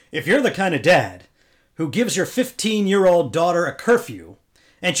If you're the kind of dad who gives your 15-year-old daughter a curfew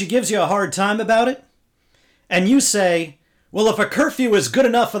and she gives you a hard time about it, and you say, well, if a curfew is good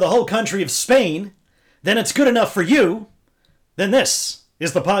enough for the whole country of Spain, then it's good enough for you, then this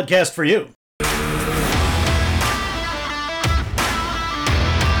is the podcast for you.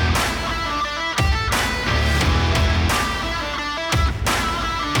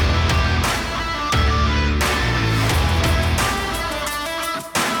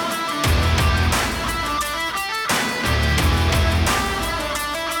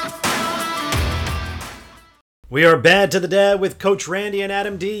 We are Bad to the Dad with Coach Randy and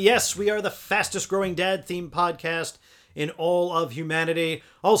Adam D. Yes, we are the fastest growing dad-themed podcast in all of humanity.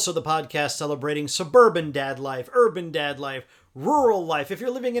 Also the podcast celebrating suburban dad life, urban dad life, rural life. If you're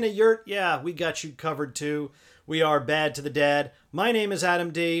living in a yurt, yeah, we got you covered too. We are Bad to the Dad. My name is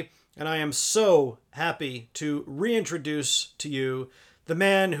Adam D., and I am so happy to reintroduce to you the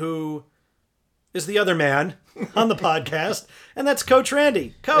man who is the other man on the podcast, and that's Coach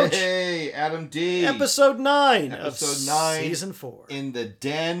Randy. Coach. Hey, Adam D. Episode 9 of Episode 9. Season 4. In the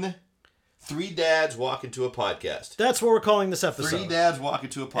Den, 3 dads walk into a podcast. That's what we're calling this episode. 3 dads walk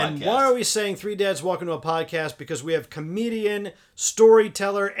into a podcast. And why are we saying 3 dads walk into a podcast? Because we have comedian,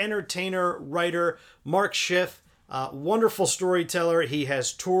 storyteller, entertainer, writer, Mark Schiff. Wonderful storyteller. He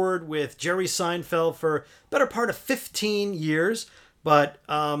has toured with Jerry Seinfeld for the better part of 15 years. But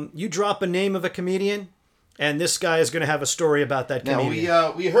you drop a name of a comedian, and this guy is going to have a story about that comedian.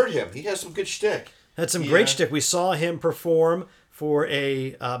 Now, we heard him. He has some good shtick. Had some great shtick. We saw him perform for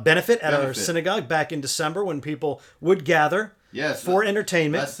a benefit at our synagogue back in December when people would gather for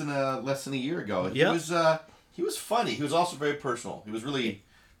entertainment. Less than a year ago. Yep. He was funny. He was also very personal. He was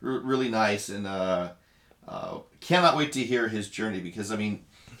really nice, and cannot wait to hear his journey because, I mean,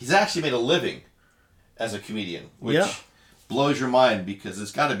 he's actually made a living as a comedian, which blows your mind because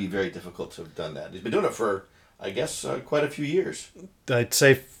it's got to be very difficult to have done that. He's been doing it for, I guess, quite a few years. I'd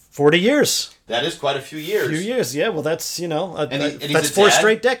say 40 years. That is quite a few years. Yeah. Well, that's, that's 4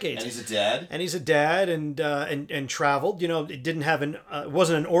 straight decades. And he's a dad. And he's a dad and traveled. It didn't have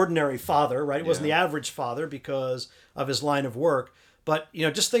wasn't an ordinary father, right? It wasn't the average father because of his line of work. But,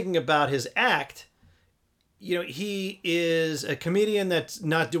 just thinking about his act, he is a comedian that's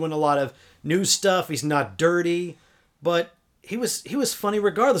not doing a lot of new stuff. He's not dirty, but he was funny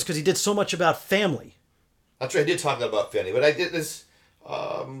regardless because he did so much about family. That's right. I did talk about family, but I did this. He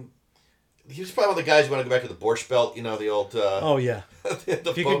was probably one of the guys who want to go back to the Borscht Belt. The old. Oh yeah.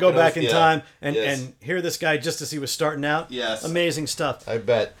 If you could go back in time and hear this guy just as he was starting out. Yes. Amazing stuff. I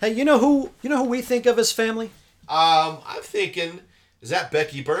bet. Hey, you know who we think of as family? I'm thinking. Is that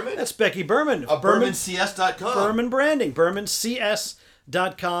Becky Berman? That's Becky Berman. Of BermanCS.com. Berman Branding.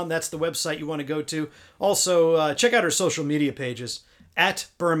 BermanCS.com. That's the website you want to go to. Also, check out her social media pages. At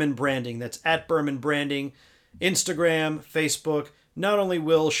Berman Branding. That's at Berman Branding. Instagram, Facebook. Not only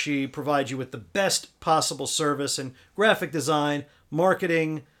will she provide you with the best possible service in graphic design,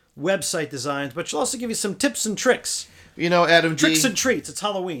 marketing, website designs, but she'll also give you some tips and tricks. Adam D. Tricks and treats. It's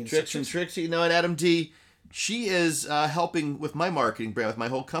Halloween. Tricks and tricks. And Adam D. She is helping with my marketing brand, with my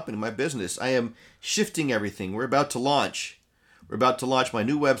whole company, my business. I am shifting everything. We're about to launch my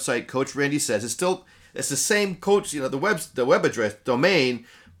new website, Coach Randy Says. It's the same Coach, the web address, domain,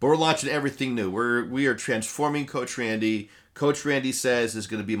 but we're launching everything new. We are transforming Coach Randy. Coach Randy Says is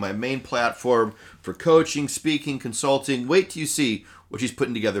going to be my main platform for coaching, speaking, consulting. Wait till you see what she's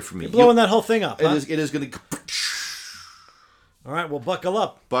putting together for me. You're blowing that whole thing up, huh? It is going to... All right, well, buckle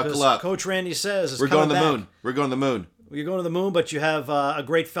up. Buckle up. Coach Randy Says We're going to the moon. We're going to the moon. You're going to the moon, but you have a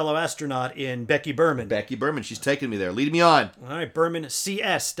great fellow astronaut in Becky Berman. Becky Berman. She's taking me there. Leading me on. All right,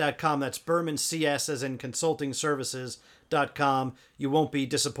 BermanCS.com. That's BermanCS as in consulting services.com. You won't be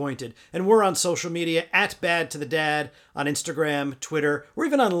disappointed. And we're on social media at Bad to the Dad on Instagram, Twitter. We're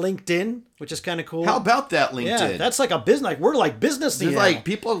even on LinkedIn, which is kind of cool. How about that, LinkedIn? Yeah, that's like a business. We're like businessy. There's like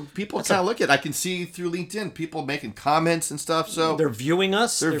people kind of look at it. I can see through LinkedIn people making comments and stuff. So they're viewing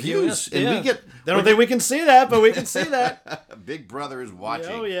us. They're views. Us. And we get... They don't think we can see that, but we can see that. Big Brother is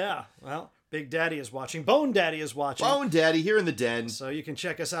watching. Oh, yeah. Well... Big Daddy is watching. Bone Daddy is watching. Bone Daddy here in the den. So you can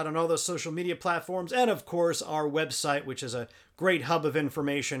check us out on all those social media platforms. And, of course, our website, which is a great hub of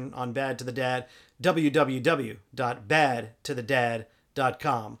information on Bad to the Dad,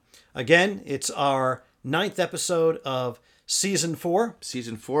 www.badtothedad.com. Again, it's our 9th episode of Season 4.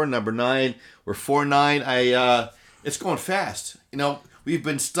 Season 4, number 9. We're 4-9. It's going fast. We've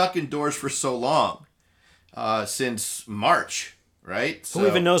been stuck indoors for so long, since March. Right? Who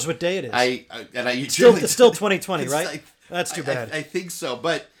even knows what day it is? It's still 2020, right? That's too bad. I think so.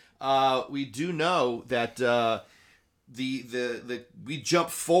 But we do know that we jump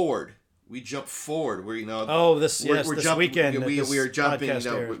forward. We jump forward. We're this weekend. We are jumping.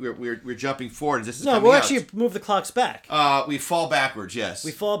 We're jumping forward. This is coming we'll out. actually move the clocks back. We fall backwards. Yes,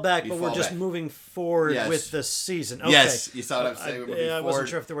 we fall back, but we're just moving forward with the season. Okay. Yes, you saw what I'm saying. I wasn't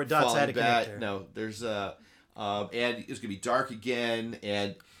sure if there were dots I had to connect there. No, there's and it's gonna be dark again,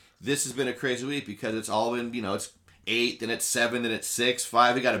 and this has been a crazy week because it's all been it's 8, then it's 7, then it's 6,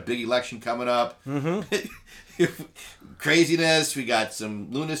 5. We got a big election coming up. Mm-hmm. Craziness. We got some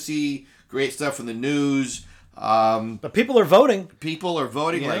lunacy. Great stuff from the news. But people are voting. People are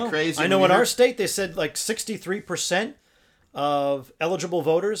voting like crazy. I know in our state they said like 63% of eligible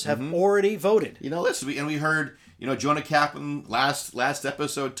voters have already voted. Listen, we heard Jonah Kaplan last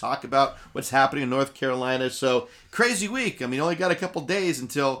episode talk about what's happening in North Carolina. So crazy week. I mean, only got a couple days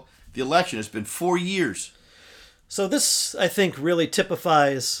until the election. It's been 4 years. So this, I think, really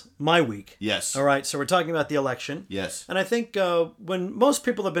typifies my week. Yes. All right, so we're talking about the election. Yes. And I think when most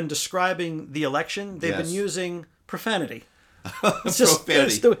people have been describing the election, they've been using profanity. It's just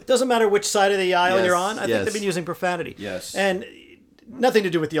profanity. It doesn't matter which side of the aisle you're on. I think they've been using profanity. Yes. And nothing to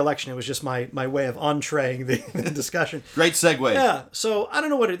do with the election. It was just my way of entreeing the discussion. Great segue. Yeah. So I don't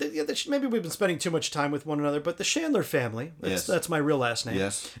know what it is. Maybe we've been spending too much time with one another, but the Chandler family, that's my real last name.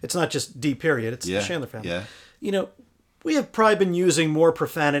 Yes. It's not just D period. It's the Chandler family. Yeah. We have probably been using more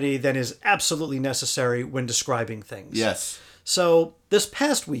profanity than is absolutely necessary when describing things. Yes. So this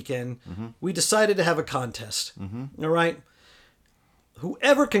past weekend, we decided to have a contest. All right?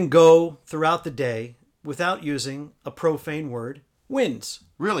 Whoever can go throughout the day without using a profane word wins.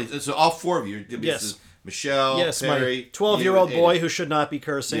 Really? So all 4 of you? Yes. Michelle, Perry, my 12-year-old boy who should not be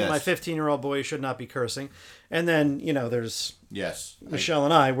cursing, Yes. my 15-year-old boy who should not be cursing, and then there's Michelle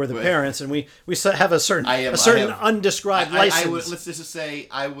and I. We're the parents, and we have a certain undescribed license. Let's just say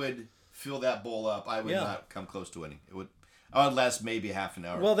I would fill that bowl up. I would not come close to winning. I would last maybe half an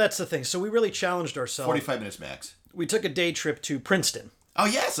hour. Well, that's the thing. So we really challenged ourselves. 45 minutes max. We took a day trip to Princeton. Oh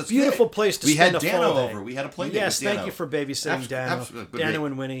yes, that's beautiful place to spend a full day. We had Dano over. We had a play date. Yes, with Dano. thank you for babysitting Dano. Dano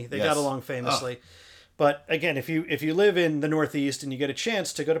and Winnie, they got along famously. Oh. But again, if you live in the Northeast and you get a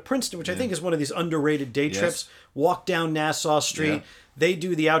chance to go to Princeton, which I think is one of these underrated day trips, walk down Nassau Street. Yeah. They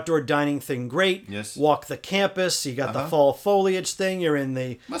do the outdoor dining thing great. Yes. Walk the campus. You got the fall foliage thing. You're in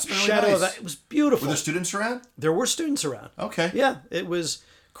the shadow of that. It was beautiful. Were there students around? There were students around. Okay. Yeah, it was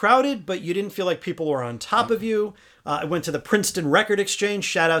crowded, but you didn't feel like people were on top of you. I went to the Princeton Record Exchange.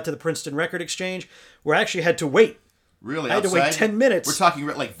 Shout out to the Princeton Record Exchange, where I actually had to wait. Really? I had to wait 10 minutes. We're talking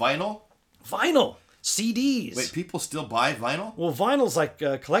like vinyl? Vinyl. CDs. Wait, people still buy vinyl? Well, vinyl's like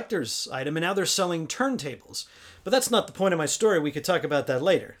a collector's item, and now they're selling turntables. But that's not the point of my story. We could talk about that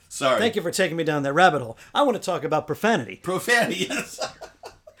later. Sorry. Thank you for taking me down that rabbit hole. I want to talk about profanity. Profanity, yes.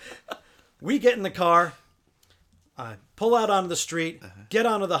 We get in the car, I pull out onto the street, get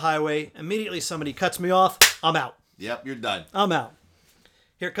onto the highway. Immediately somebody cuts me off. I'm out. Yep, you're done. I'm out.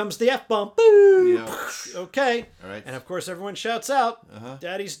 Here comes the F-bomb. Boo! Yep. Okay. All right. And of course everyone shouts out,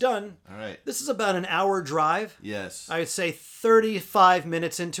 Daddy's done. All right. This is about an hour drive. Yes. I would say 35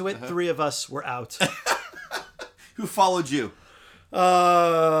 minutes into it, 3 of us were out. Who followed you?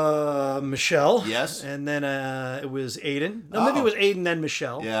 Michelle. Yes. And then it was Aiden. No, maybe it was Aiden, then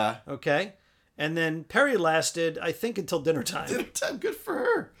Michelle. Yeah. Okay. And then Perry lasted, I think, until dinner time. Dinner time. Good for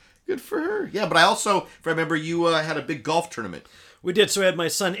her. Good for her. Yeah, but I also, if I remember, you had a big golf tournament. We did. So we had my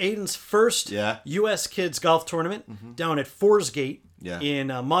son Aiden's first U.S. Kids golf tournament down at Forsgate in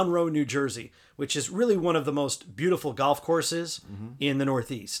Monroe, New Jersey, which is really one of the most beautiful golf courses in the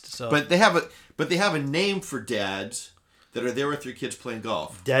Northeast. So, but they have a name for dads that are there with their kids playing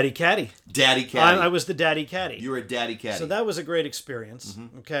golf. Daddy Caddy. Daddy Caddy. I was the Daddy Caddy. You were a Daddy Caddy. So that was a great experience,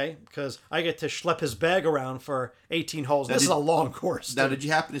 okay? Because I get to schlep his bag around for 18 holes. This is a long course. Now, did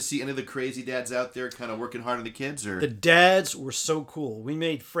you happen to see any of the crazy dads out there kind of working hard on the kids? Or the dads were so cool. We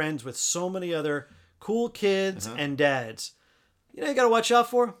made friends with so many other cool kids and dads. You know you got to watch out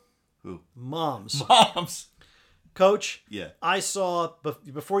for? Who? Moms. Moms. Coach, yeah. I saw,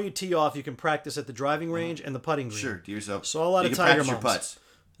 before you tee off, you can practice at the driving range and the putting green. Sure, do yourself. Saw a lot of Tiger moms. Your putts.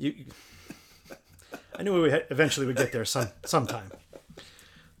 I knew we eventually would get there sometime.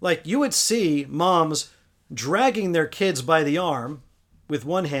 Like, you would see moms dragging their kids by the arm with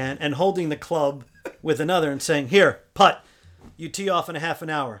one hand and holding the club with another and saying, here, putt. You tee off in a half an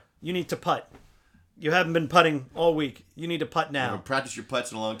hour. You need to putt. You haven't been putting all week. You need to putt now. Practice your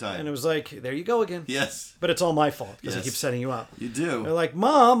putts in a long time. And it was like, there you go again. Yes. But it's all my fault because I keep setting you up. You do. They're like,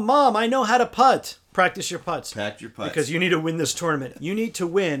 Mom, I know how to putt. Practice your putts. Practice your putts. Because you need to win this tournament. You need to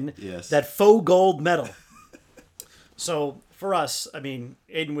win that faux gold medal. So for us, I mean,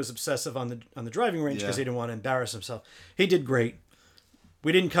 Aiden was obsessive on the driving range because Yeah. he didn't want to embarrass himself. He did great.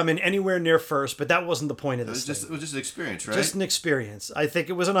 We didn't come in anywhere near first, but that wasn't the point of this thing. It was just an experience, right? Just an experience. I think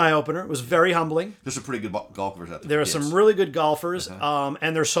it was an eye-opener. It was very humbling. There's some pretty good golfers out there. There are Yes. some really good golfers,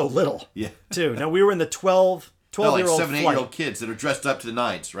 and they're so little, Yeah. too. Now, we were in the 12-year-old 7, 8 flight. year old kids that are dressed up to the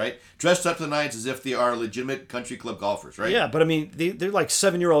nines, right? Dressed up to the nines as if they are legitimate country club golfers, right? Yeah, but I mean, they're like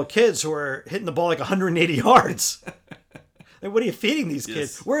 7-year-old kids who are hitting the ball like 180 yards. Like, what are you feeding these kids?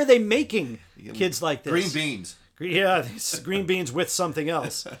 Yes. Where are they making kids like this? Green beans. Yeah, these green beans with something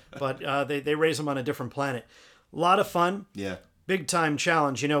else. But they raise them on a different planet. A lot of fun. Yeah. Big time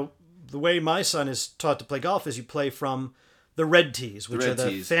challenge. You know, the way my son is taught to play golf is you play from the red tees, which red are the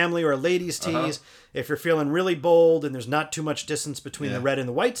tees. family or ladies tees. If you're feeling really bold and there's not too much distance between Yeah. the red and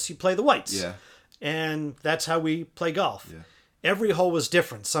the whites, you play the whites. Yeah. And that's how we play golf. Yeah. Every hole was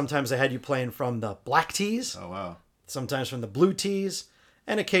different. Sometimes they had you playing from the black tees, Oh, wow. sometimes from the blue tees,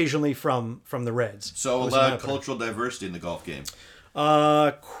 and occasionally from the reds. So a Was lot an of opener. cultural diversity in the golf game.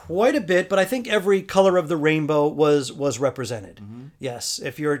 Quite a bit, but I think every color of the rainbow was represented. Mm-hmm. Yes,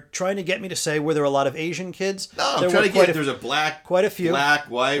 if you're trying to get me to say were there a lot of Asian kids? No, I'm there trying were to quite get. There's a black, quite a few. black,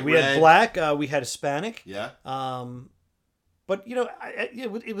 white, We red. had black. We had Hispanic. Yeah. But you know,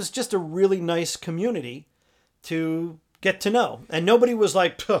 it was just a really nice community to get to know, and nobody was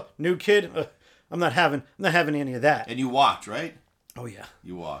like, "Puh, new kid. I'm not having any of that." And you walked, right? Oh yeah,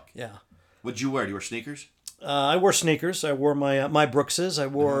 You walk. yeah. What'd you wear? Do you wear sneakers? I wore sneakers. I wore my Brookses. I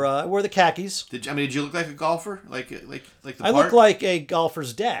wore the khakis. Did you look like a golfer? Like the I part? look like a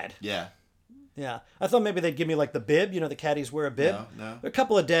golfer's dad. Yeah. Yeah, I thought maybe they'd give me like the bib. You know, the caddies wear a bib. No. There are a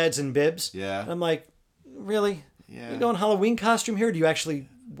couple of dads in bibs. Yeah. And I'm like, really? Yeah. You going Halloween costume here? Or do you actually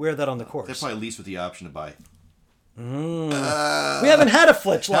wear that on the They course? probably leased with the option to buy. We haven't had a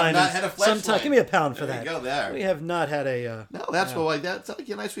flitch line. not in had a flitch some time. line. Give me a pound for There that. you go there. We have not had a. No, that's that's like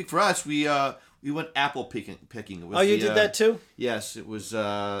a nice week for us. We went apple picking. It was Oh, you did that too? Yes, it was.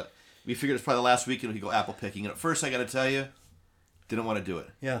 We figured it's probably the last weekend we could go apple picking. And at first, I got to tell you, didn't want to do it.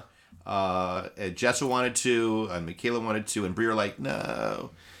 Yeah. And Jessa wanted to, and Michaela wanted to, and Brie were like,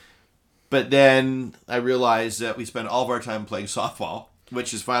 no. But then I realized that we spend all of our time playing softball,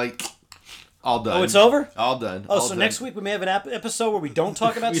 which is finally all done. Oh, it's over? All done. Oh, all so done. next week we may have an episode where we don't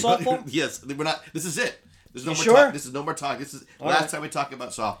talk about We don't- softball? Yes, we're not. This is it. There's no You more sure? talk. This is no more talk. This is last right. time we talk about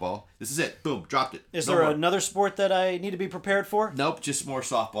softball. This is it. Boom, dropped it. Is No there more. another sport that I need to be prepared for? Nope, just more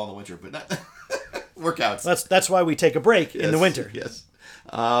softball in the winter, but not workouts. That's why we take a break in the Yes, winter. Yes.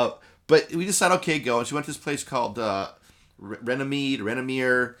 But we decided, okay, go. And she went to this place called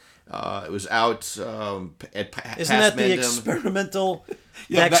Renamere. It was out at Isn't that the Passmendum. experimental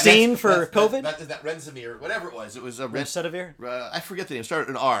Yeah, vaccine for COVID? That Renzimir, whatever it was. It was Remdesivir? I forget the name. It started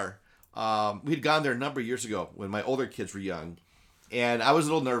with an R. We had gone there a number of years ago when my older kids were young. And I was a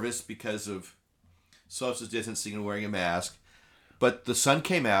little nervous because of social distancing and wearing a mask. But the sun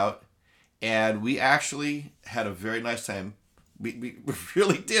came out, and we actually had a very nice time. We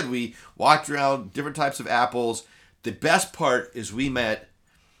really did. We walked around different types of apples. The best part is we met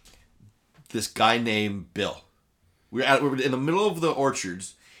this guy named Bill. We were in the middle of the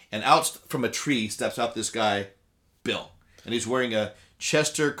orchards, and out from a tree steps out this guy, Bill. And he's wearing a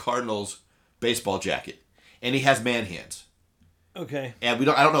Chester Cardinals baseball jacket. And he has man hands. Okay. And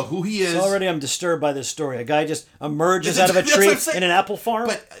I don't know who he is. So already I'm disturbed by this story. A guy just emerges That's out of a what tree I'm saying. in an apple farm?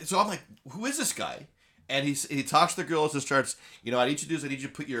 But so I'm like, who is this guy? And he talks to the girls and starts, I need you to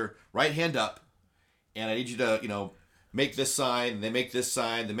put your right hand up, and I need you to, make this sign, and they make this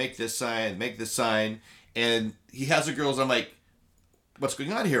sign, they make this sign, make this sign, and he has the girls. I'm like, what's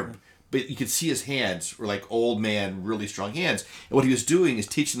going on here? But you could see his hands were like old man, really strong hands. And what he was doing is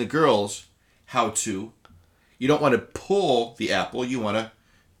teaching the girls how to. You don't want to pull the apple, you want to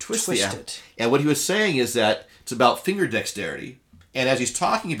twist the apple. it. And what he was saying is that it's about finger dexterity. And as he's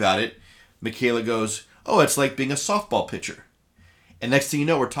talking about it, Michaela goes, oh, it's like being a softball pitcher. And next thing you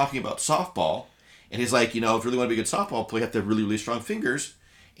know, we're talking about softball. And he's like, if you really want to be a good softball player, you have to have really, really strong fingers.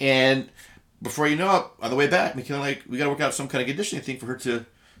 And before you know it, on the way back, Michaela we got to work out some kind of conditioning thing for her to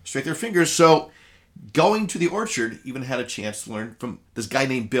straighten her fingers. So going to the orchard, even had a chance to learn from this guy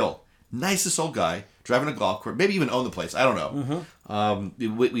named Bill. Nicest old guy, driving a golf cart, maybe even own the place. I don't know.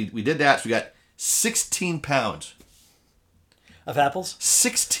 Mm-hmm. We did that, so we got 16 pounds. Of apples?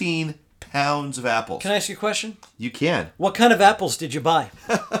 16 pounds of apples. Can I ask you a question? You can. What kind of apples did you buy?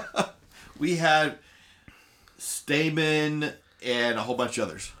 We had Stamen and a whole bunch of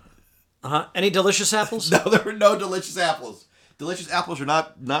others. Uh-huh. Any delicious apples? No, there were no delicious apples. Delicious apples are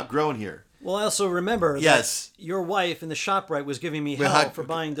not grown here. Well, I also remember Yes. that your wife in the ShopRite was giving me hell for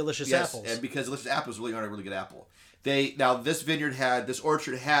buying delicious Yes, apples. and because delicious apples really aren't a really good apple. This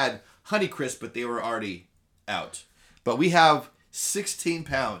orchard had Honeycrisp, but they were already out. But we have 16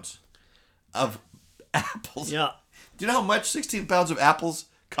 pounds of apples. Yeah. Do you know how much 16 pounds of apples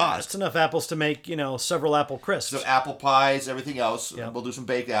cost? That's enough apples to make, several apple crisps. So apple pies, everything else. Yep. We'll do some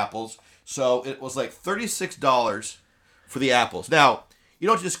baked apples. So it was like $36 for the apples. Now, you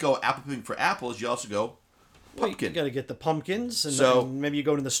don't just go apple picking for apples. You also go pumpkin. You got to get the pumpkins, and So- then maybe you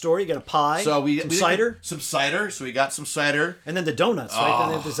go to the store, you get a pie, So we cider, Some cider. So we got some cider. and then the donuts, right? Then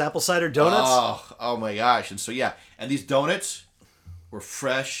they have this apple cider donuts. Oh my gosh. And so, yeah. And these donuts were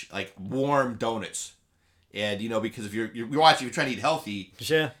fresh, like warm donuts. And, because if you're watching, you're trying to eat healthy,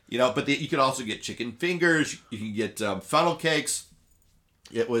 Yeah. but you could also get chicken fingers. You can get funnel cakes.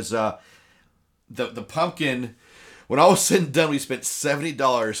 It was the pumpkin. When all was said and done, we spent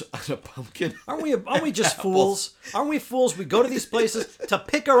 $70 on a pumpkin. Aren't we just fools? Aren't we fools? We go to these places to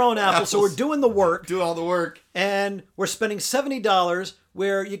pick our own apples, so we're doing the work, Do all the work. and we're spending $70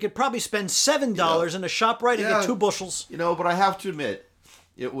 where you could probably spend $7 in a ShopRite and get 2 bushels. But I have to admit,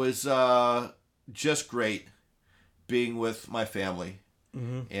 it was just great being with my family.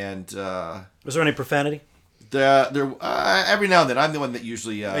 Mm-hmm. And Was there any profanity? every now and then, I'm the one that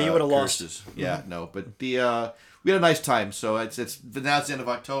usually you would have lost. curses. Yeah, no, but we had a nice time. So now it's the end of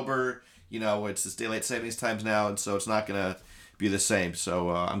October. It's daylight savings times now, and so it's not gonna be the same. So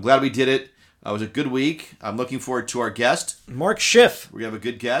I'm glad we did it. It was a good week. I'm looking forward to our guest. Mark Schiff We have a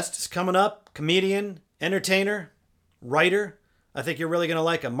good guest. is coming up. Comedian, entertainer, writer. I think you're really going to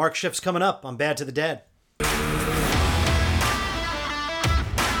like him. Mark Schiff's coming up on Bad to the Dad.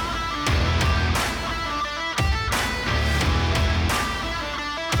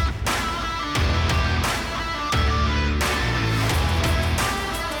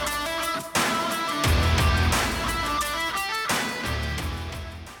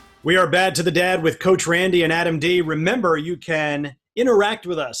 We are Bad to the Dad with Coach Randy and Adam D. Remember, you can interact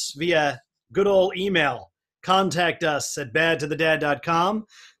with us via good old email. Contact us at badtothedad.com.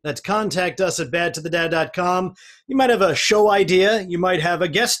 That's contact us at badtothedad.com. You might have a show idea. You might have a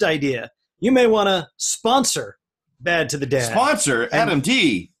guest idea. You may want to sponsor Bad to the Dad. Sponsor, Adam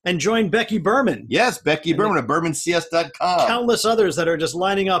D. And join Becky Berman. Yes, Becky Berman at BermanCS.com. Countless others that are just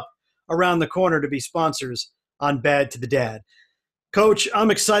lining up around the corner to be sponsors on Bad to the Dad. Coach,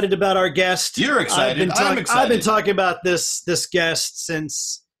 I'm excited about our guest. You're excited. I'm excited. I've been talking about this guest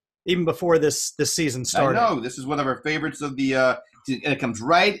since even before this season started. I know. This is one of our favorites of the and it comes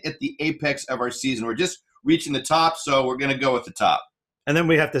right at the apex of our season. We're just reaching the top, so we're going to go with the top. And then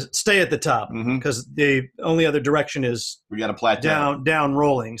we have to stay at the top because the only other direction is we got to plateau. down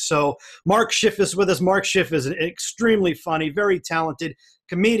rolling. So Mark Schiff is with us. Mark Schiff is an extremely funny, very talented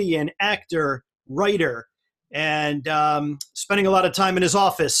comedian, actor, writer, and spending a lot of time in his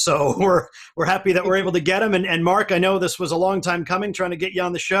office. So we're happy that we're able to get him. And Mark, I know this was a long time coming, trying to get you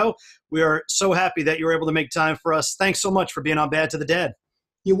on the show. We are so happy that you were able to make time for us. Thanks so much for being on Bad to the Dad.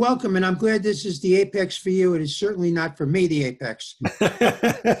 You're welcome, and I'm glad this is the apex for you. It is certainly not for me, the apex.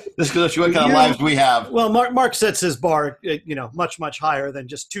 This goes to what kind of lives we have. Well, Mark sets his bar, much, much higher than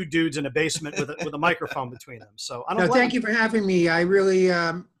just 2 dudes in a basement with a microphone between them. So I don't. No, thank you for having me. I really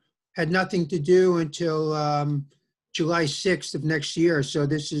had nothing to do until July 6th of next year. So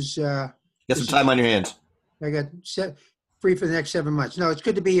this is Get some time on your hands. I got free for the next 7 months. No, it's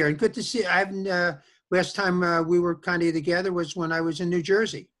good to be here and good to see. Last time we were kind of together was when I was in New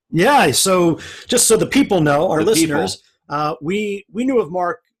Jersey. Yeah. So just so the people know, our listeners, we knew of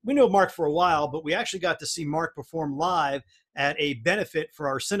Mark. We knew of Mark for a while, but we actually got to see Mark perform live at a benefit for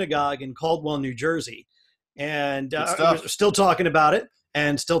our synagogue in Caldwell, New Jersey. And we're still talking about it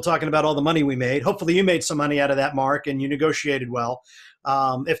and still talking about all the money we made. Hopefully you made some money out of that, Mark, and you negotiated well.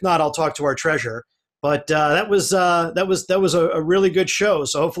 If not, I'll talk to our treasurer. But that was a really good show.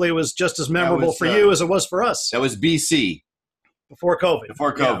 So hopefully it was just as memorable for you as it was for us. That was BC. Before COVID.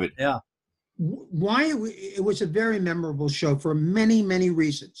 Before COVID. Yeah. Why it was a very memorable show for many, many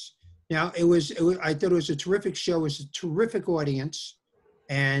reasons. Now it was I thought it was a terrific show. It was a terrific audience,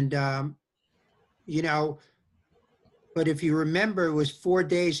 and but if you remember, it was 4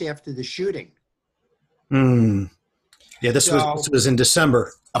 days after the shooting. Yeah, this was in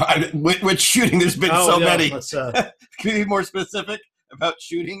December. Which shooting? There's been so many. Can you be more specific about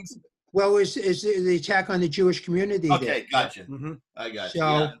shootings? Well, it's the attack on the Jewish community. Okay, gotcha. Mm-hmm. I got you.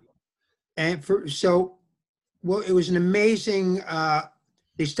 So, yeah. and it was an amazing.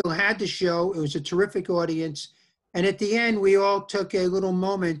 They still had the show. It was a terrific audience, and at the end, we all took a little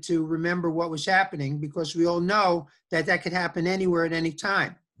moment to remember what was happening because we all know that could happen anywhere at any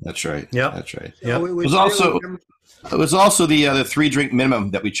time. That's right. Yeah, that's right. So yep. it was also the 3-drink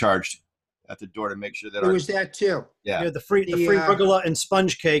minimum that we charged at the door to make sure that It was that too. yeah. The free rugelach and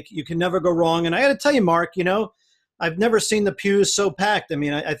sponge cake. You can never go wrong. And I got to tell you, Mark, I've never seen the pews so packed. I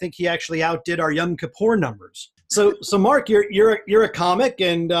mean, I think he actually outdid our Yom Kippur numbers. So Mark, you're a comic,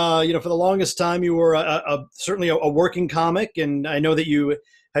 and for the longest time you were certainly a working comic, and I know that you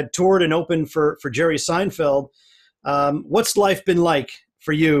had toured and opened for Jerry Seinfeld. What's life been like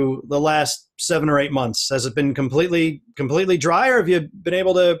for you the last 7 or 8 months? Has it been completely dry, or have you been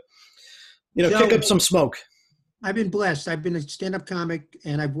able to, kick up some smoke? I've been blessed. I've been a stand-up comic,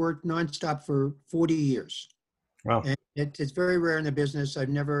 and I've worked nonstop for 40 years. Wow. And it's very rare in the business. I've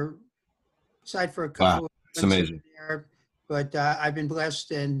never, aside for a couple of It's amazing. there, but I've been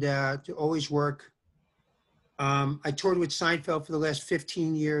blessed and to always work. I toured with Seinfeld for the last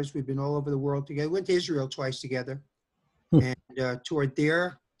 15 years. We've been all over the world together. Went to Israel twice together and toured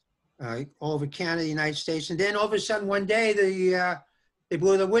there, all over Canada, the United States. And then all of a sudden one day they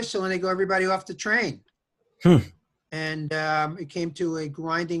blew the whistle and they go, everybody off the train. And it came to a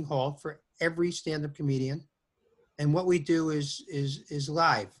grinding halt for every stand-up comedian. And what we do is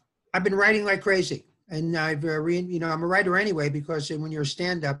live. I've been writing like crazy. And I'm a writer anyway, because when you're a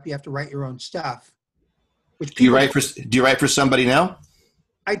stand-up, you have to write your own stuff. Do you write for somebody now?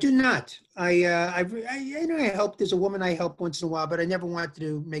 I do not. I help. There's a woman I help once in a while, but I never wanted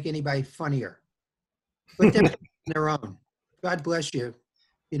to make anybody funnier. But they're on their own. God bless you.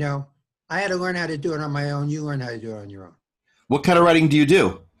 I had to learn how to do it on my own. You learn how to do it on your own. What kind of writing do you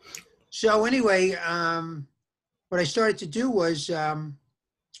do? So anyway, what I started to do was,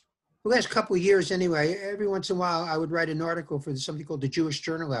 the last couple of years anyway, every once in a while I would write an article for something called the Jewish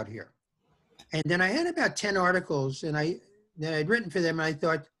Journal out here. And then I had about 10 articles that I'd written for them. And I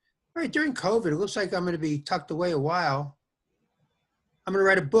thought, all right, during COVID, it looks like I'm going to be tucked away a while. I'm going to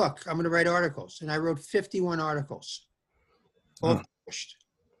write a book. I'm going to write articles. And I wrote 51 articles, all published.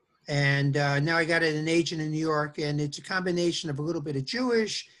 And now I got an agent in New York, and it's a combination of a little bit of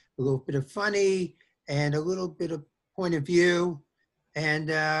Jewish, a little bit of funny, and a little bit of point of view. And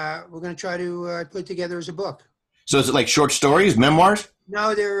we're going to try to put it together as a book. So is it like short stories, memoirs?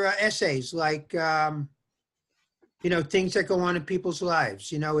 No, they're essays, like things that go on in people's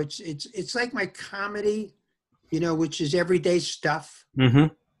lives. It's like my comedy, which is everyday stuff.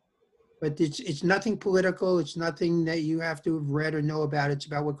 Mm-hmm. But it's nothing political. It's nothing that you have to have read or know about. It's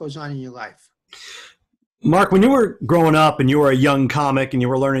about what goes on in your life. Mark, when you were growing up and you were a young comic and you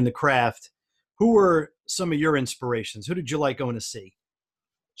were learning the craft, who were some of your inspirations? Who did you like going to see?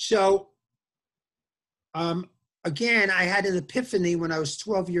 So, again, I had an epiphany when I was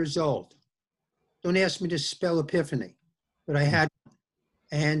 12 years old. Don't ask me to spell epiphany, but I had.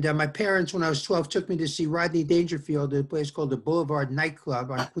 And my parents, when I was 12, took me to see Rodney Dangerfield at a place called the Boulevard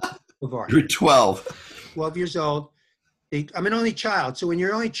Nightclub on Queens Boulevard. You're 12. 12 years old. I'm an only child. So when you're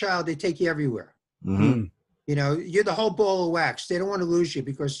an only child, they take you everywhere. Mm-hmm. You're the whole ball of wax. They don't want to lose you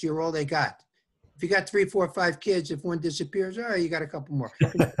because you're all they got. If you got 3, 4, 5 kids, if one disappears, all right, you got a couple more.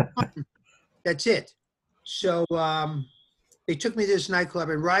 That's it. So they took me to this nightclub,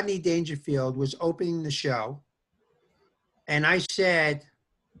 and Rodney Dangerfield was opening the show. And I said,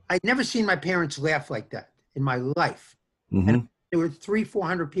 I'd never seen my parents laugh like that in my life. Mm-hmm. And there were 300,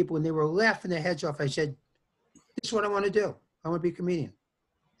 400 people, and they were laughing their heads off. I said, this is what I want to do. I want to be a comedian.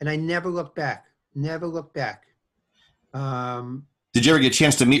 And I never looked back. Never looked back. Did you ever get a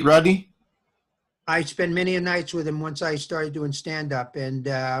chance to meet Rodney? I spent many a nights with him once I started doing stand-up. And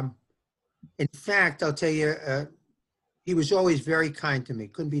in fact, I'll tell you, he was always very kind to me.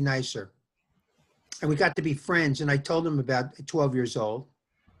 Couldn't be nicer. And we got to be friends. And I told him about 12 years old.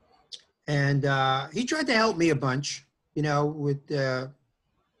 And he tried to help me a bunch, with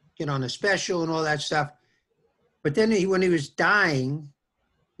get on a special and all that stuff. But then when he was dying,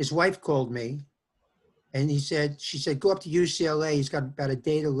 his wife called me. And she said, go up to UCLA. He's got about a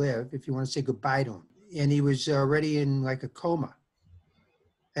day to live if you want to say goodbye to him. And he was already in like a coma.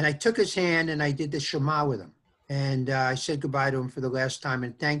 And I took his hand and I did the Shema with him. And I said goodbye to him for the last time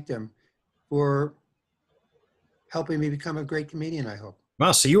and thanked him for helping me become a great comedian, I hope.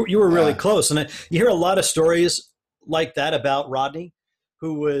 Wow, so you were really close. And you hear a lot of stories like that about Rodney,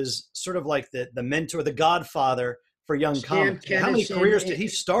 who was sort of like the mentor, the godfather for young comics. How many careers did he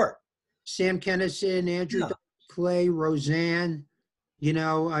start? Sam Kinison, Andrew Clay, Roseanne.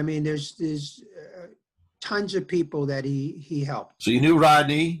 There's tons of people that he helped. So you knew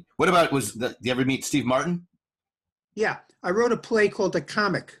Rodney. What about, did you ever meet Steve Martin? Yeah, I wrote a play called The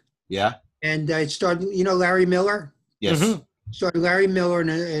Comic. Yeah. And it started, Larry Miller? Yes. Mm-hmm. Started Larry Miller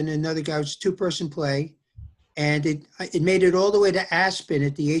and another guy. It was a 2-person play. And it made it all the way to Aspen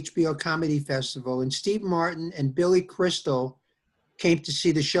at the HBO Comedy Festival. And Steve Martin and Billy Crystal came to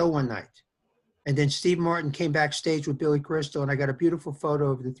see the show one night. And then Steve Martin came backstage with Billy Crystal, and I got a beautiful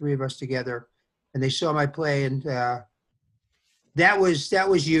photo of the three of us together. And they saw my play, and that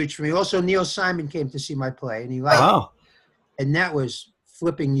was huge for me. Also, Neil Simon came to see my play, and he liked it, Wow. and that was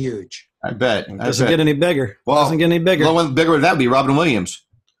flipping huge. I bet. It doesn't get any bigger. Well, doesn't get any bigger. The one bigger than that would be Robin Williams.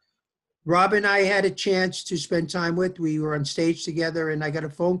 Robin, I had a chance to spend time with. We were on stage together, and I got a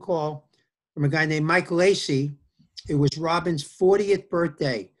phone call from a guy named Mike Lacey. It was Robin's 40th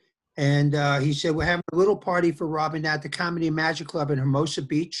birthday. And he said, we're having a little party for Robin at the Comedy and Magic Club in Hermosa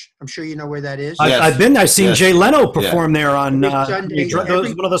Beach. I'm sure you know where that is. Yes. I've seen Yes. Jay Leno perform there on Every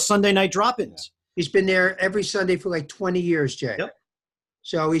Sunday, one of the Sunday night drop-ins. He's been there every Sunday for like 20 years, Jay. Yep.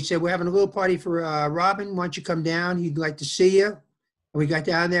 So he said, we're having a little party for Robin. Why don't you come down? He'd like to see you. And we got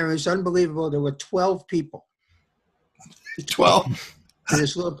down there. It was unbelievable. There were 12 people 12. to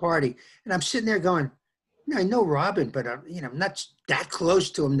this little party. And I'm sitting there going, I know Robin, but I'm not that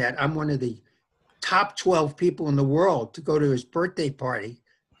close to him that I'm one of the top 12 people in the world to go to his birthday party.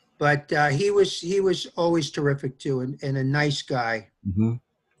 But he was always terrific too, and a nice guy. Mm-hmm.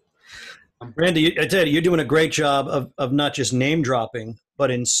 Randy, I tell you, you're doing a great job of not just name dropping,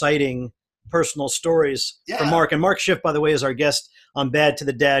 but inciting personal stories from Mark. And Mark Schiff, by the way, is our guest on Bad to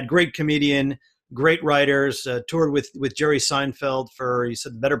the Dad. Great comedian, great writers, toured with Jerry Seinfeld for, he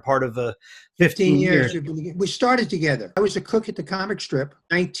said, the better part of 15 years. We started together. I was a cook at the comic strip,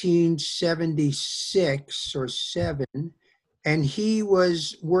 1976 or 7, and he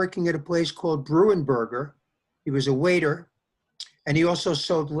was working at a place called Bruenberger. He was a waiter, and he also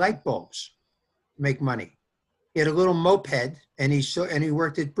sold light bulbs to make money. He had a little moped, and he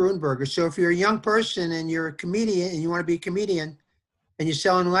worked at Bruenberger. So if you're a young person and you're a comedian and you want to be a comedian and you're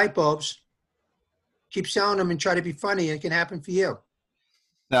selling light bulbs, keep selling them and try to be funny. It can happen for you.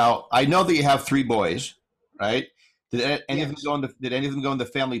 Now, I know that you have 3 boys, right? Did any of them go into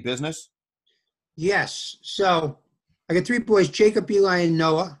family business? Yes. So I got 3 boys, Jacob, Eli, and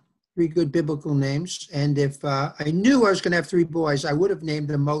Noah, 3 good biblical names. And if I knew I was going to have 3 boys, I would have named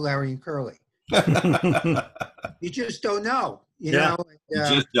them Mo, Larry, and Curly. You just don't know, you know. You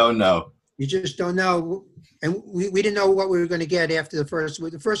just don't know. You just don't know. And we didn't know what we were going to get after the first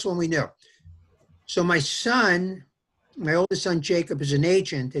one we knew. So my oldest son, Jacob, is an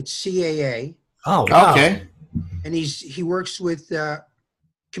agent at CAA. Oh, wow. Okay. And he works with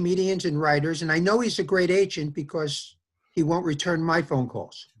comedians and writers. And I know he's a great agent because he won't return my phone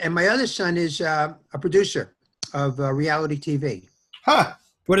calls. And my other son is a producer of reality TV. Huh.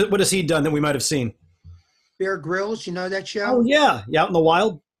 What has he done that we might have seen? Bear Grylls, you know that show? Oh, yeah. Yeah, out in the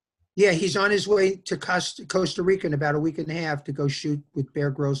wild? Yeah, he's on his way to Costa Rica in about a week and a half to go shoot with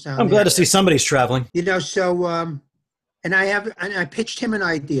Bear Grylls down there. I'm glad to see somebody's traveling. You know, so, and I pitched him an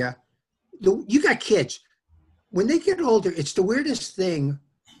idea. You got kids. When they get older, it's the weirdest thing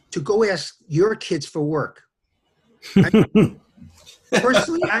to go ask your kids for work.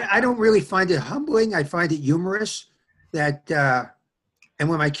 Personally, I don't really find it humbling. I find it humorous that, and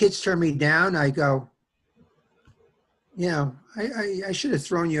when my kids turn me down, I go, I should have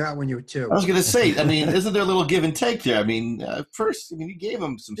thrown you out when you were 2. I was going to say, I mean, isn't there a little give and take there? I mean, first, you gave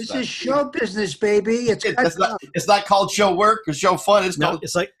them some This stuff. is show business, baby. It's not called show work or show fun. It's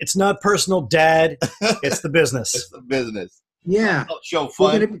not personal, Dad. It's the business. It's the business. Yeah. It's called show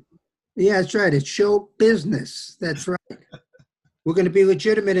fun. That's right. It's show business. That's right. We're going to be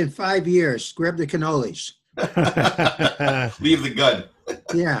legitimate in 5 years. Grab the cannolis. Leave the gun.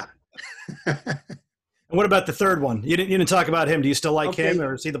 Yeah. And what about the third one? You didn't talk about him. Do you still like him, Okay.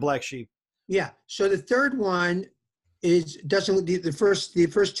 or is he the black sheep? Yeah. So the third one the first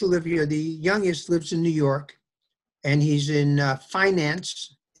 2 live here. The youngest lives in New York, and he's in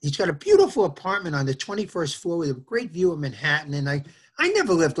finance. He's got a beautiful apartment on the 21st floor with a great view of Manhattan. And I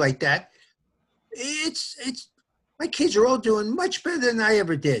never lived like that. It's my kids are all doing much better than I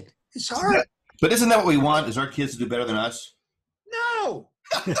ever did. It's hard. But isn't that what we want? Is our kids to do better than us? No.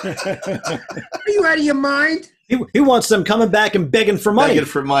 Are you out of your mind? He wants them coming back and begging for money. Begging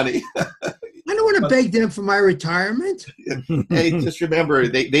for money. I don't want to beg them for my retirement. Hey, just remember,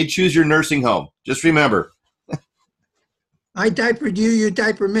 they choose your nursing home. Just remember. I diapered you, you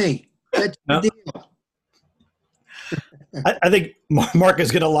diaper me. That's the deal. I think Mark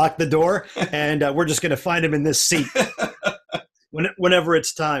is going to lock the door, and we're just going to find him in this seat whenever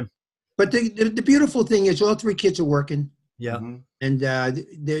it's time. But the beautiful thing is all 3 kids are working. Yeah. Mm-hmm. And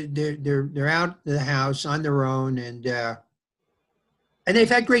they're out of the house on their own, and they've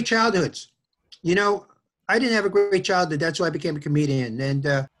had great childhoods. You know, I didn't have a great childhood. That's why I became a comedian.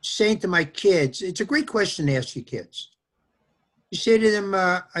 And saying to my kids, it's a great question to ask your kids. You say to them,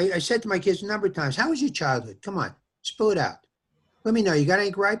 I said to my kids a number of times, how was your childhood? Come on, spill it out. Let me know. You got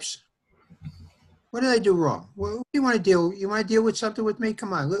any gripes? What did I do wrong? What do you want to deal? You want to deal with something with me?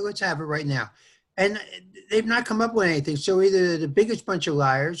 Come on, let's have it right now. And they've not come up with anything. So either they're the biggest bunch of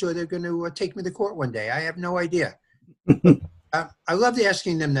liars, or they're going to take me to court one day. I have no idea. I loved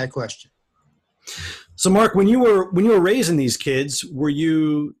asking them that question. So, Mark, when you were raising these kids, were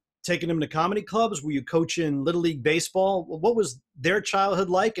you taking them to comedy clubs? Were you coaching Little League baseball? What was their childhood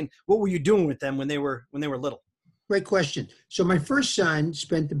like, and what were you doing with them when they were little? Great question. So my first son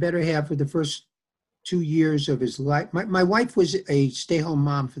spent the better half of the first 2 years of his life. My wife was a stay-home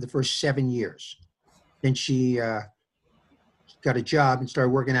mom for the first 7 years. Then she got a job and started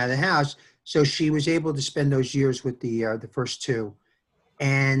working out of the house. So she was able to spend those years with the first two.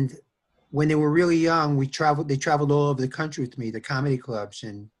 And when they were really young, they traveled all over the country with me, the comedy clubs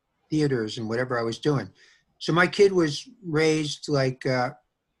and theaters and whatever I was doing. So my kid was raised like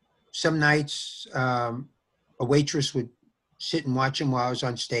some nights a waitress would sit and watch him while I was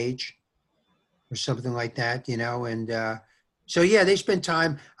on stage or something like that, you know. And so, yeah, they spent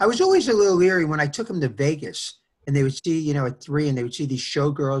time. I was always a little leery when I took them to Vegas and they would see, you know, at 3, and they would see these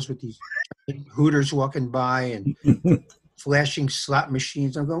showgirls with these Hooters walking by and flashing slot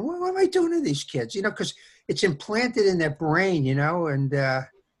machines. I'm going, what am I doing to these kids? You know, because it's implanted in their brain, you know, and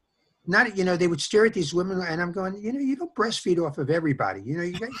not, you know, they would stare at these women, and I'm going, you know, you don't breastfeed off of everybody. You know,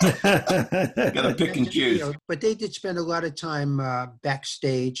 you got to pick and choose. You know, but they did spend a lot of time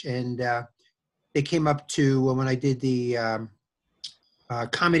backstage, and they came up to when I did the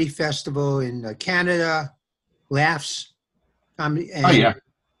comedy festival in Canada, Laughs Comedy. And Oh, yeah.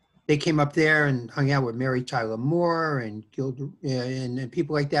 they came up there and hung out with Mary Tyler Moore and and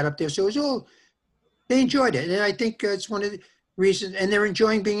people like that up there. So it was all, they enjoyed it. And I think it's one of the reasons, and they're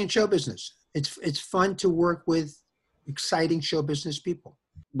enjoying being in show business. It's fun to work with exciting show business people.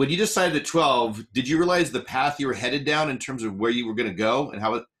 When you decided at 12, did you realize the path you were headed down in terms of where you were going to go and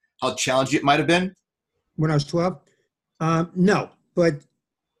how challenging it might have been? When I was 12? No, but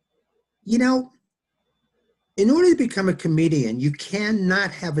you know, in order to become a comedian, you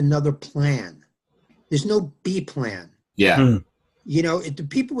cannot have another plan. There's no B plan. Yeah. You know, the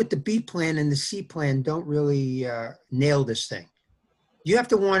people with the B plan and the C plan don't really nail this thing. You have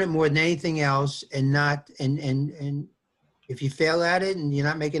to want it more than anything else, and not, and if you fail at it and you're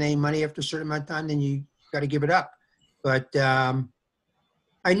not making any money after a certain amount of time, then you got to give it up. But I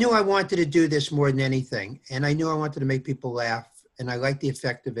knew I wanted to do this more than anything, and I knew I wanted to make people laugh, and I liked the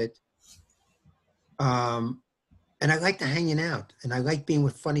effect of it. And I liked the hanging out, and I liked being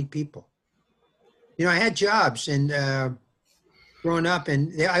with funny people. You know, I had jobs and growing up,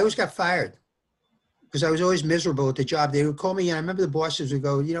 and I always got fired because I was always miserable at the job. They would call me, and I remember the bosses would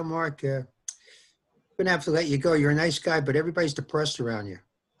go, you know, Mark, we're going to have to let you go. You're a nice guy, but everybody's depressed around you.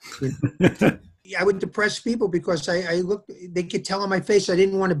 I would depress people because I looked, they could tell on my face I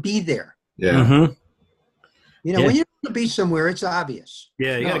didn't want to be there. Yeah. Mm-hmm. You know, when you want to be somewhere, it's obvious.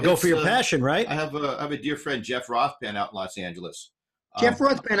 Yeah, you got to go for your passion, right? I have a dear friend, Jeff Rothpan, out in Los Angeles. Jeff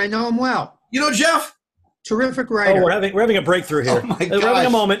Rothpan, I know him well. You know Jeff? Terrific writer. Oh, we're having a breakthrough here. Oh my We're having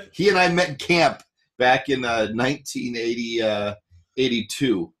a moment. He and I met in camp back in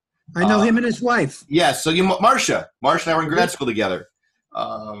 1982. I know him and his wife. Yeah, so Marsha and I were in grad school together.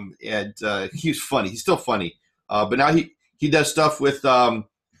 And he was funny. He's still funny. But now he does stuff with, I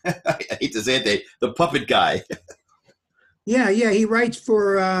hate to say it, the puppet guy. Yeah, he writes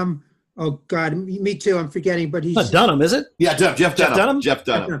for, oh God, me too, I'm forgetting, but he's. Not Dunham, is it? Yeah, Jeff Dunham. Jeff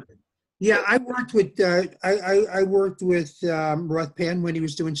Dunham. Yeah, I worked with I worked with Rothpan when he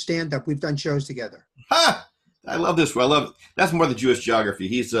was doing stand-up. We've done shows together. Ha! I love this. That's more than Jewish geography.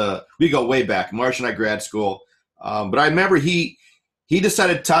 He's we go way back. Marsh and I grad school. But I remember he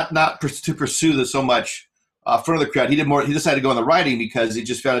decided not to pursue this so much front of the crowd. He decided to go on the writing because he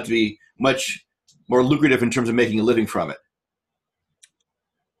just found it to be much more lucrative in terms of making a living from it.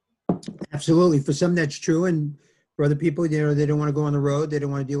 Absolutely. For some, that's true. And for other people, you know, they don't want to go on the road. They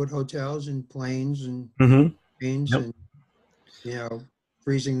don't want to deal with hotels and planes and trains and, you know,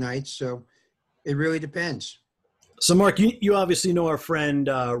 freezing nights. So it really depends. So, Mark, you obviously know our friend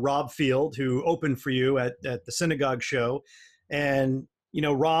Rob Field, who opened for you at the Synagogue show. And, you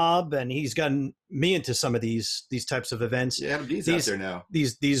know, Rob, and he's gotten me into some of these types of events. Yeah, he's out there now.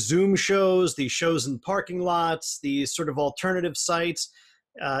 These Zoom shows, these shows in parking lots, these sort of alternative sites.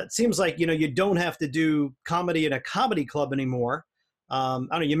 It seems like, you know, you don't have to do comedy in a comedy club anymore. I don't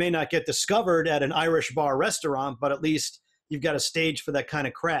know, you may not get discovered at an Irish bar restaurant, but at least you've got a stage for that kind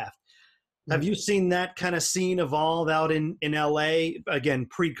of craft. Mm-hmm. Have you seen that kind of scene evolve out in LA, again,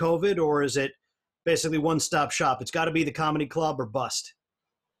 pre-COVID, or is it basically one-stop shop? It's got to be the comedy club or bust.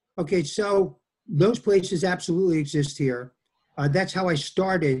 Okay, so those places absolutely exist here. That's how I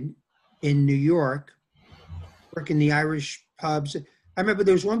started in New York, working the Irish pubs. I remember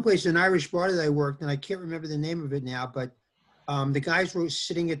there was one place, an Irish bar that I worked, and I can't remember the name of it now, but the guys were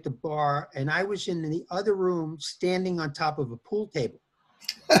sitting at the bar, and I was in the other room standing on top of a pool table,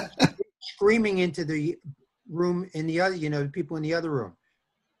 screaming into the room in the other, the people in the other room.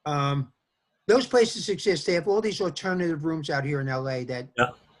 Those places exist. They have all these alternative rooms out here in LA that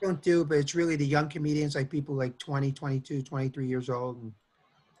don't do, but it's really the young comedians, like people like 20, 22, 23 years old, and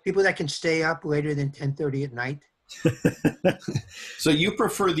people that can stay up later than 10:30 at night. So you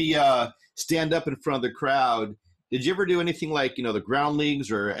prefer the stand up in front of the crowd. Did you ever do anything like, the Ground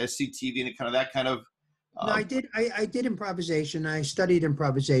Leagues or SCTV, any kind of that kind of? No, I did. I did improvisation. I studied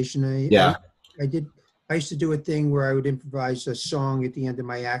improvisation. I used to do a thing where I would improvise a song at the end of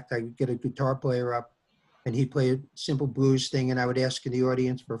my act. I would get a guitar player up, and he'd play a simple blues thing, and I would ask the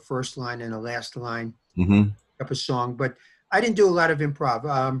audience for a first line and a last line of a song. But I didn't do a lot of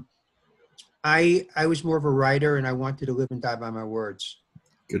improv. I was more of a writer, and I wanted to live and die by my words.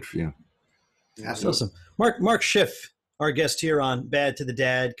 Good for you. That's awesome. Mark Schiff, our guest here on Bad to the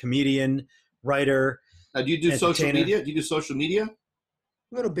Dad, comedian, writer. Do you do social media? Do you do social media?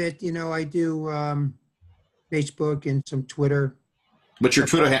 A little bit. I do Facebook and some Twitter. What's your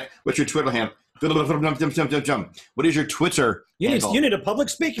Twitter handle? What is your Twitter handle? You need a public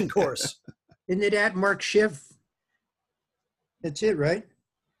speaking course. Isn't it at Mark Schiff? That's it, right?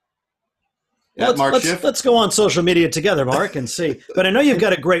 Let's go on social media together, Mark, and see. But I know you've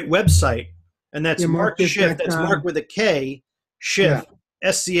got a great website, and that's Mark Schiff. That's Mark with a K, Schiff,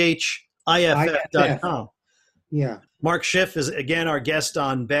 SCHIFF.com. Yeah. Mark Schiff is, again, our guest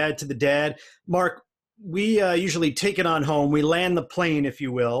on Bad to the Dad. Mark, we usually take it on home. We land the plane, if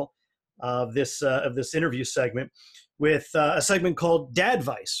you will, of this interview segment with a segment called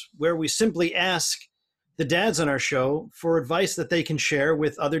Dadvice, where we simply ask the dads on our show for advice that they can share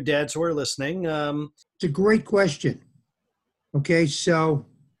with other dads who are listening. It's a great question. Okay, so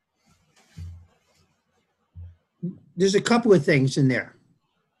there's a couple of things in there.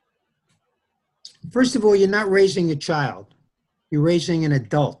 First of all, you're not raising a child. You're raising an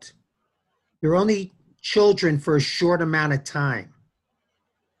adult. You're only children for a short amount of time.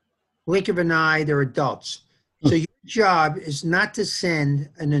 Blink of an eye, they're adults. So your job is not to send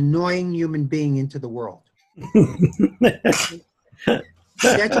an annoying human being into the world. That's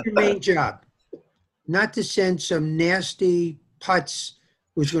your main job. Not to send some nasty putz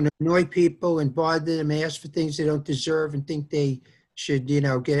who's going to annoy people and bother them, ask for things they don't deserve and think they should,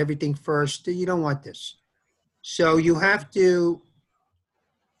 get everything first. You don't want this. So you have to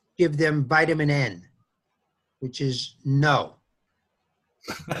give them vitamin N, which is no.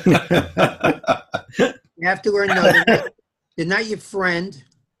 You have to learn no. They're not your friend.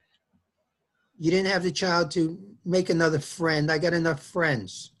 You didn't have the child to make another friend. I got enough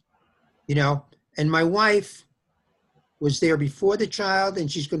friends, And my wife was there before the child,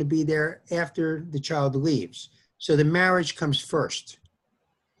 and she's going to be there after the child leaves. So the marriage comes first.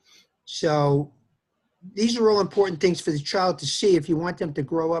 So these are all important things for the child to see if you want them to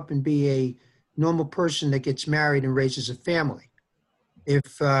grow up and be a normal person that gets married and raises a family.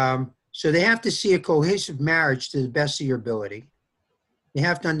 So they have to see a cohesive marriage to the best of your ability. They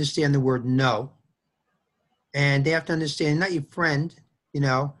have to understand the word no. And they have to understand, not your friend,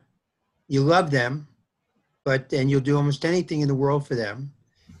 you love them, and you'll do almost anything in the world for them.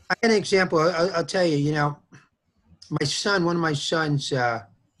 I got an example. I'll tell you, one of my sons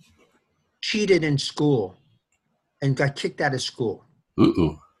cheated in school and got kicked out of school.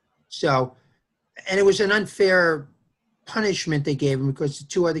 So, and it was an unfair punishment they gave him because the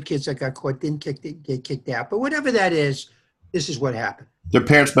two other kids that got caught didn't get kicked out. But whatever that is, this is what happened. Their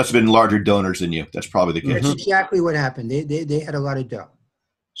parents must have been larger donors than you. That's probably the case. That's exactly what happened. They had a lot of dough.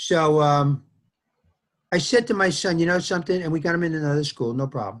 So I said to my son, something, and we got him in another school, no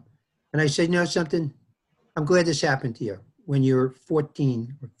problem. And I said, something, I'm glad this happened to you when you were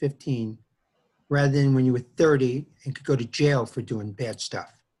 14 or 15, rather than when you were 30 and could go to jail for doing bad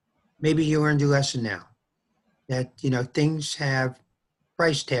stuff. Maybe you learned your lesson now. That, things have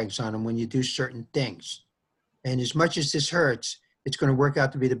price tags on them when you do certain things. And as much as this hurts, it's going to work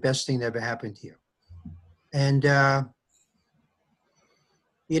out to be the best thing that ever happened to you. And, I'm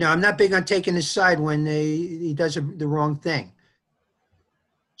not big on taking his side when he does the wrong thing.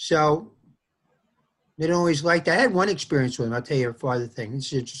 So they don't always like that. I had one experience with him. I'll tell you a father thing.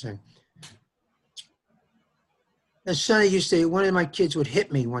 It's interesting. As son, one of my kids would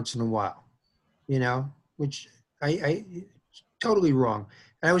hit me once in a while, which I totally wrong.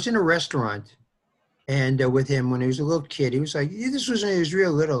 And I was in a restaurant and with him when he was a little kid. He was like, this was when he was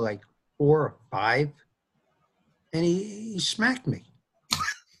real little, like 4 or 5. And he smacked me.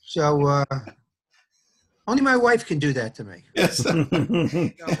 So only my wife can do that to me. Yes. So,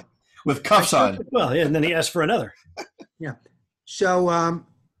 With cuffs on. Well, yeah, and then he asked for another. yeah. So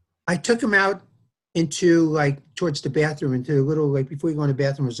I took him out into like towards the bathroom, into a little, like before you go in the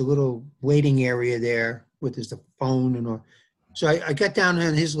bathroom, there's a little waiting area there with the phone and all. So I got down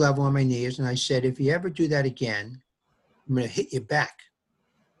on his level on my knees and I said, if you ever do that again, I'm going to hit you back.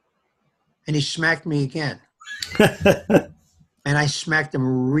 And he smacked me again. And I smacked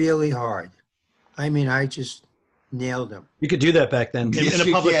him really hard. I mean, I just nailed him. You could do that back then Yes, in a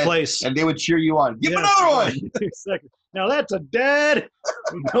you public can. place. And they would cheer you on. Give Yeah. another one. Now that's a dad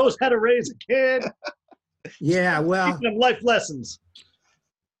who knows how to raise a kid. Yeah, well, Teaching him life lessons.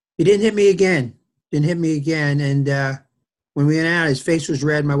 he didn't hit me again. And when we went out, his face was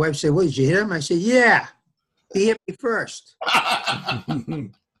red. My wife said, "What, did you hit him?" I said, "Yeah, he hit me first."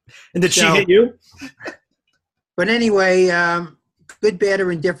 And did she So- hit you? But anyway, good, bad,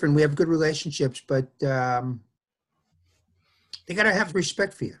 or indifferent, we have good relationships, but they got to have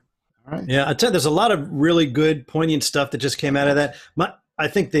respect for you. All right. Yeah, I tell you, there's a lot of really good, poignant stuff that just came out of that. I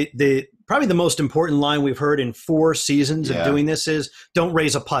think the probably the most important line we've heard in 4 seasons of Yeah. doing this is "Don't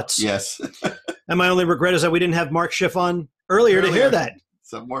raise a putz." Yes. And my only regret is that we didn't have Mark Schiff on earlier to hear Earlier. that.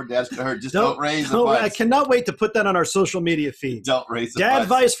 Some more dads could have heard. Just don't raise the I butts. cannot wait to put that on our social media feed. Don't raise the Dad butts.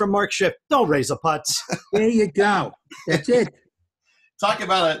 advice from Mark Schiff: don't raise a putz. There you go. That's it. Talk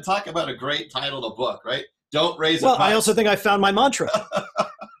about a great title to book, right? Don't raise Well, the butts. I also think I found my mantra.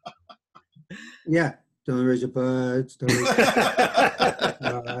 Yeah. Don't raise your butts. Don't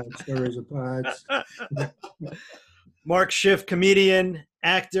raise your butts. Mark Schiff, comedian,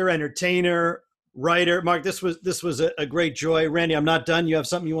 actor, entertainer, writer. Mark, this was a great joy. Randy, I'm not done. You have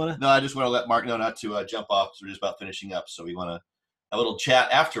something you want to? No, I just want to let Mark know not to jump off because we're just about finishing up. So we want to have a little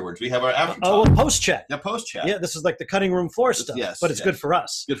chat afterwards. We have our after Oh, talk. well, post chat. Yeah, post chat. Yeah, this is like the cutting room floor stuff. Yes, but it's yes. good for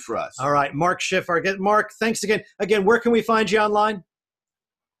us. Good for us. All right, Mark Schiff. Mark, thanks again. Again, where can we find you online?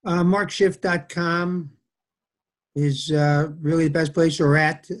 MarkSchiff.com is really the best place, or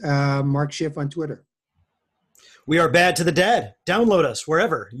at Mark Schiff on Twitter. We are Bad to the Dad. Download us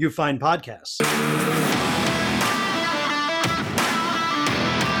wherever you find podcasts.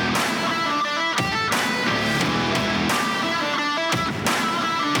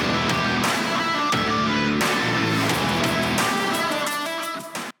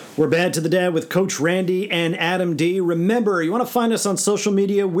 We're Bad to the Dad with Coach Randy and Adam D. Remember, you want to find us on social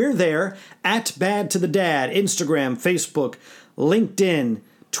media? We're there at Bad to the Dad. Instagram, Facebook, LinkedIn,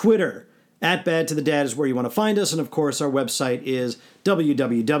 Twitter. At Bad to the Dad is where you want to find us. And of course, our website is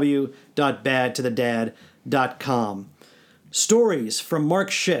www.badtothedad.com. Stories from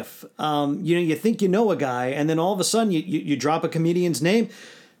Mark Schiff. You think you know a guy, and then all of a sudden you drop a comedian's name.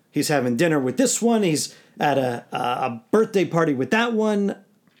 He's having dinner with this one. He's at a birthday party with that one.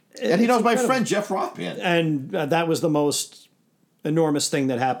 And he knows my incredible. friend Jeff Rothman. And that was the most enormous thing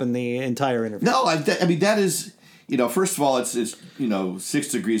that happened the entire interview. No, I mean that is, first of all, it's 6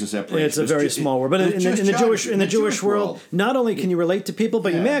 degrees of separation. It's a very small world, but in the Jewish world, not only can you relate to people,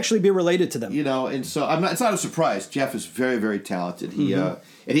 but you may actually be related to them. And so it's not a surprise. Jeff is very, very talented. He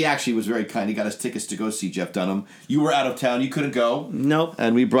and he actually was very kind. He got us tickets to go see Jeff Dunham. You were out of town; you couldn't go. Nope.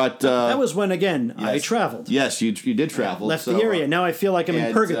 And we brought. That was when I traveled. Yes, you did travel. Left the area. Now I feel like I'm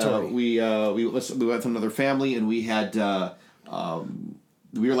in purgatory. We went with another family, and we had we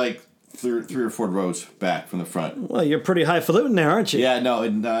were like 3 or 4 rows back from the front. Well, you're pretty highfalutin there, aren't you? Yeah, no,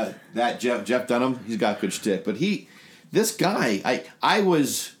 and that Jeff Dunham, he's got good shtick. But this guy, I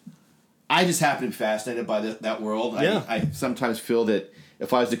just happened to be fascinated by that world. Yeah. I sometimes feel that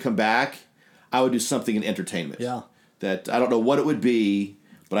if I was to come back, I would do something in entertainment. Yeah. That I don't know what it would be,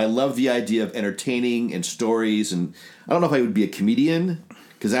 but I love the idea of entertaining and stories. And I don't know if I would be a comedian,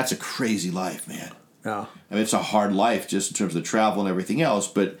 because that's a crazy life, man. Yeah. I mean, it's a hard life just in terms of the travel and everything else,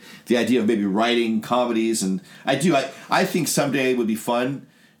 but the idea of maybe writing comedies, and I think someday it would be fun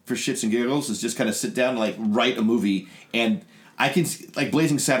for shits and giggles is just kind of sit down and like write a movie, and I can, like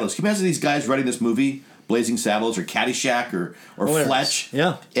Blazing Saddles. Can you imagine these guys writing this movie, Blazing Saddles or Caddyshack or Fletch?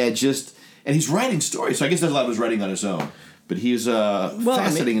 Yeah. And he's writing stories, so I guess there's a lot of his writing on his own. But he's a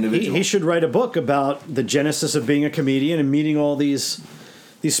fascinating individual. He should write a book about the genesis of being a comedian and meeting all these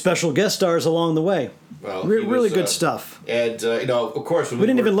special guest stars along the way. Well, really good stuff. And, of course... We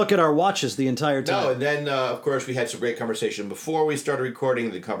didn't even look at our watches the entire time. No, and then, of course, we had some great conversation before we started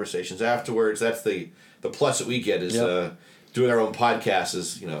recording, the conversations afterwards. That's the plus that we get is doing our own podcast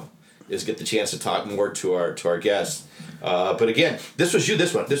is get the chance to talk more to our guests. But again, this was you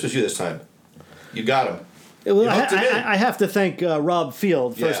this time. You got him. Well, I have to thank Rob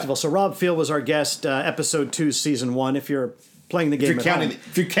Field, first of all. So Rob Field was our guest, episode 2, season 1. If you're playing the game at home.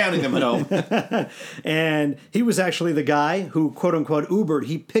 If you're counting them at home. And he was actually the guy who, quote unquote, Ubered.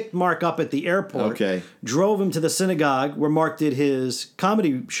 He picked Mark up at the airport, drove him to the synagogue where Mark did his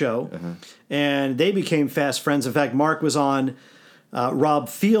comedy show, and they became fast friends. In fact, Mark was on Rob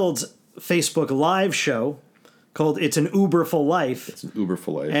Field's Facebook Live show called It's an Uber for Life. It's an Uber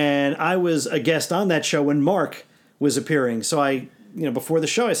for Life. And I was a guest on that show when Mark was appearing. So I, before the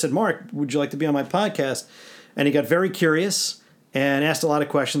show, I said, Mark, would you like to be on my podcast? And he got very curious and asked a lot of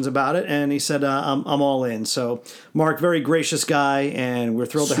questions about it. And he said, I'm all in. So Mark, very gracious guy, and we're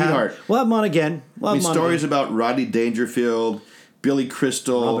thrilled to have him. We'll have him on again. Stories about Rodney Dangerfield, Billy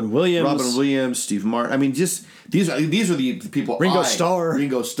Crystal, Robin Williams, Steve Martin. I mean, just these are the people. Ringo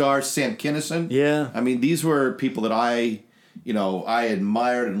Starr, Sam Kinison. Yeah. I mean, these were people that I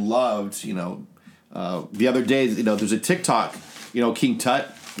admired and loved. The other day, there's a TikTok. King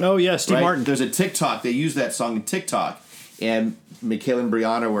Tut. Oh yeah, Steve Martin. There's a TikTok. They use that song in TikTok, and Michaela and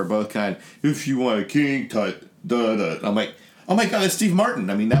Brianna were both kind of, if you want a King Tut, da da. I'm like, oh my God, that's Steve Martin.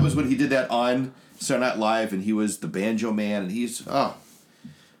 I mean, that was when he did that on Saturday Night Live, and he was the banjo man, and he's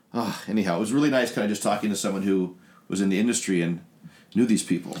anyhow, it was really nice kind of just talking to someone who was in the industry and knew these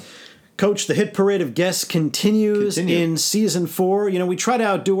people. Coach, the hit parade of guests continues in season 4. We try to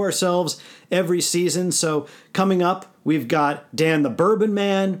outdo ourselves every season. So coming up, we've got Dan the Bourbon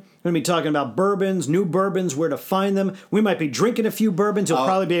Man. We're going to be talking about bourbons, new bourbons, where to find them. We might be drinking a few bourbons. You'll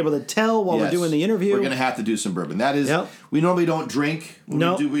probably be able to tell while we're doing the interview. We're going to have to do some bourbon. That is, we normally don't drink. We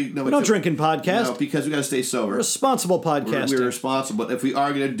don't drink in podcasts. No, because we got to stay sober. Responsible podcasting. We're responsible. If we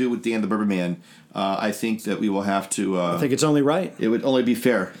are going to do with Dan the Bourbon Man, I think that we will have to... I think it's only right. It would only be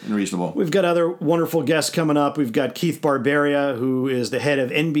fair and reasonable. We've got other wonderful guests coming up. We've got Keith Barbaria, who is the head of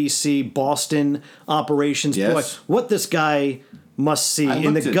NBC Boston operations. Yes. Boy, what this guy must see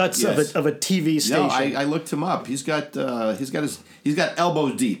in the guts of a TV station. No, I looked him up. He's got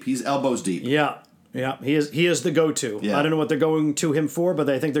elbows deep. He's elbows deep. Yeah. He is the go-to. Yeah. I don't know what they're going to him for, but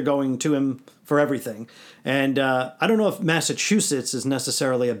I think they're going to him for everything. And I don't know if Massachusetts is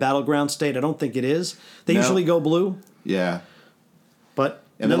necessarily a battleground state. I don't think it is. They usually go blue. Yeah. But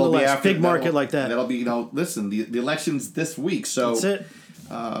nonetheless, big market like that. That'll be, listen, the election's this week, so that's it.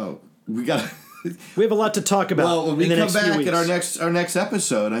 We got. We have a lot to talk about. Well, when we come back at our next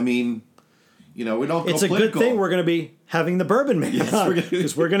episode, I mean, we don't go It's political. a good thing we're going to be having the Bourbon Man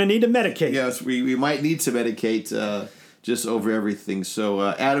because we're going to need to medicate. Yes, we might need to medicate just over everything. So,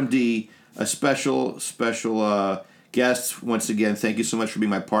 Adam D., a special guest once again. Thank you so much for being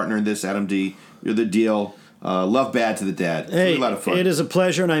my partner in this, Adam D. You're the deal. Love Bad to the Dad. It's really a lot of fun. It is a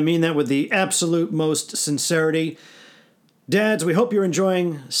pleasure, and I mean that with the absolute most sincerity. Dads, we hope you're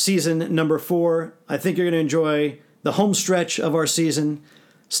enjoying season number 4. I think you're going to enjoy the home stretch of our season.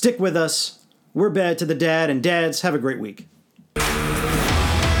 Stick with us. We're Bad to the Dad, and dads, have a great week.